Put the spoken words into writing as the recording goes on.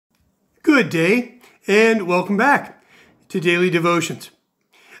Good day, and welcome back to Daily Devotions.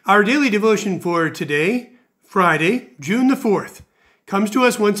 Our daily devotion for today, Friday, June the 4th, comes to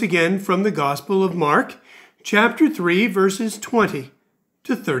us once again from the Gospel of Mark, chapter 3, verses 20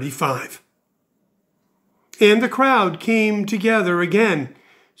 to 35. And the crowd came together again,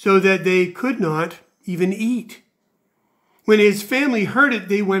 so that they could not even eat. When his family heard it,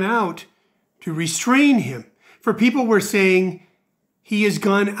 they went out to restrain him, for people were saying, "He has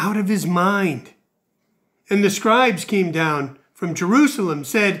gone out of his mind." And the scribes came down from Jerusalem,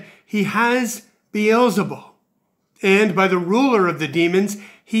 said, "He has Beelzebul, and by the ruler of the demons,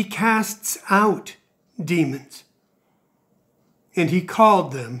 he casts out demons." And he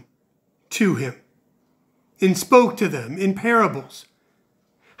called them to him and spoke to them in parables.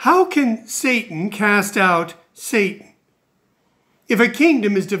 How can Satan cast out Satan? If a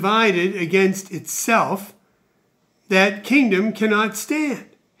kingdom is divided against itself, that kingdom cannot stand.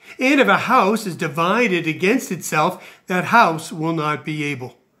 And if a house is divided against itself, that house will not be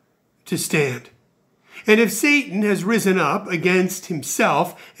able to stand. And if Satan has risen up against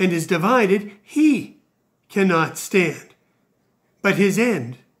himself and is divided, he cannot stand. But his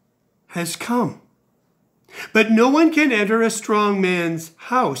end has come. But no one can enter a strong man's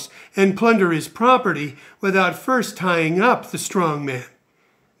house and plunder his property without first tying up the strong man.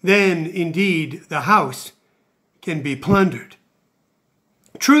 Then, indeed, the house can be plundered.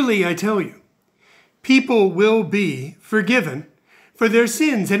 Truly, I tell you, people will be forgiven for their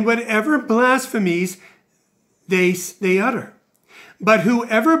sins and whatever blasphemies they utter. But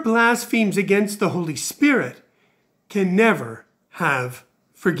whoever blasphemes against the Holy Spirit can never have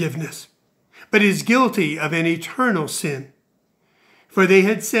forgiveness, but is guilty of an eternal sin. For they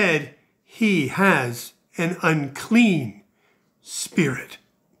had said, "He has an unclean spirit."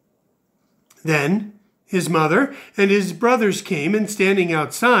 Then his mother and his brothers came, and standing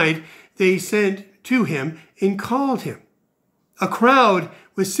outside, they sent to him and called him. A crowd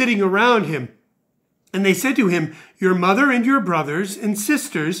was sitting around him, and they said to him, "Your mother and your brothers and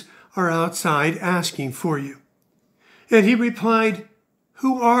sisters are outside asking for you." And he replied,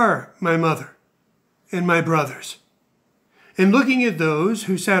 "Who are my mother and my brothers?" And looking at those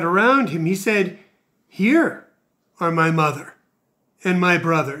who sat around him, he said, "Here are my mother and my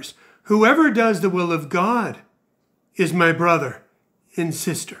brothers. Whoever does the will of God is my brother and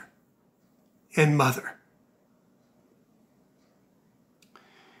sister and mother."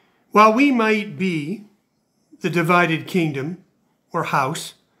 While we might be the divided kingdom or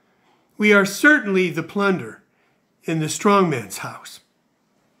house, we are certainly the plunder in the strong man's house.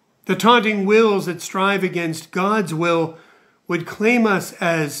 The taunting wills that strive against God's will would claim us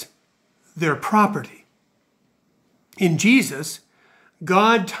as their property. In Jesus,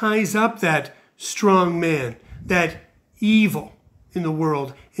 God ties up that strong man, that evil in the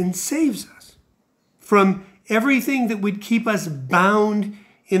world, and saves us from everything that would keep us bound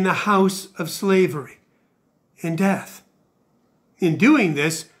in the house of slavery and death. In doing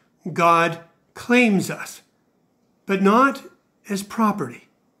this, God claims us, but not as property.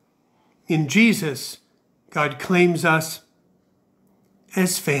 In Jesus, God claims us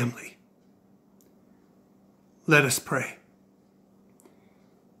as family. Let us pray.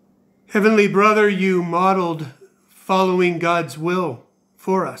 Heavenly Brother, you modeled following God's will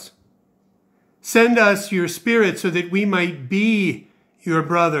for us. Send us your Spirit so that we might be your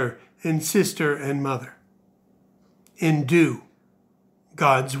brother and sister and mother and do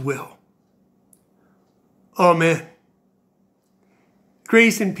God's will. Amen.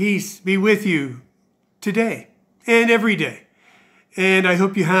 Grace and peace be with you today and every day. And I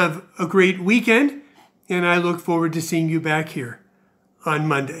hope you have a great weekend, and I look forward to seeing you back here on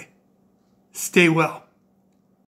Monday. Stay well.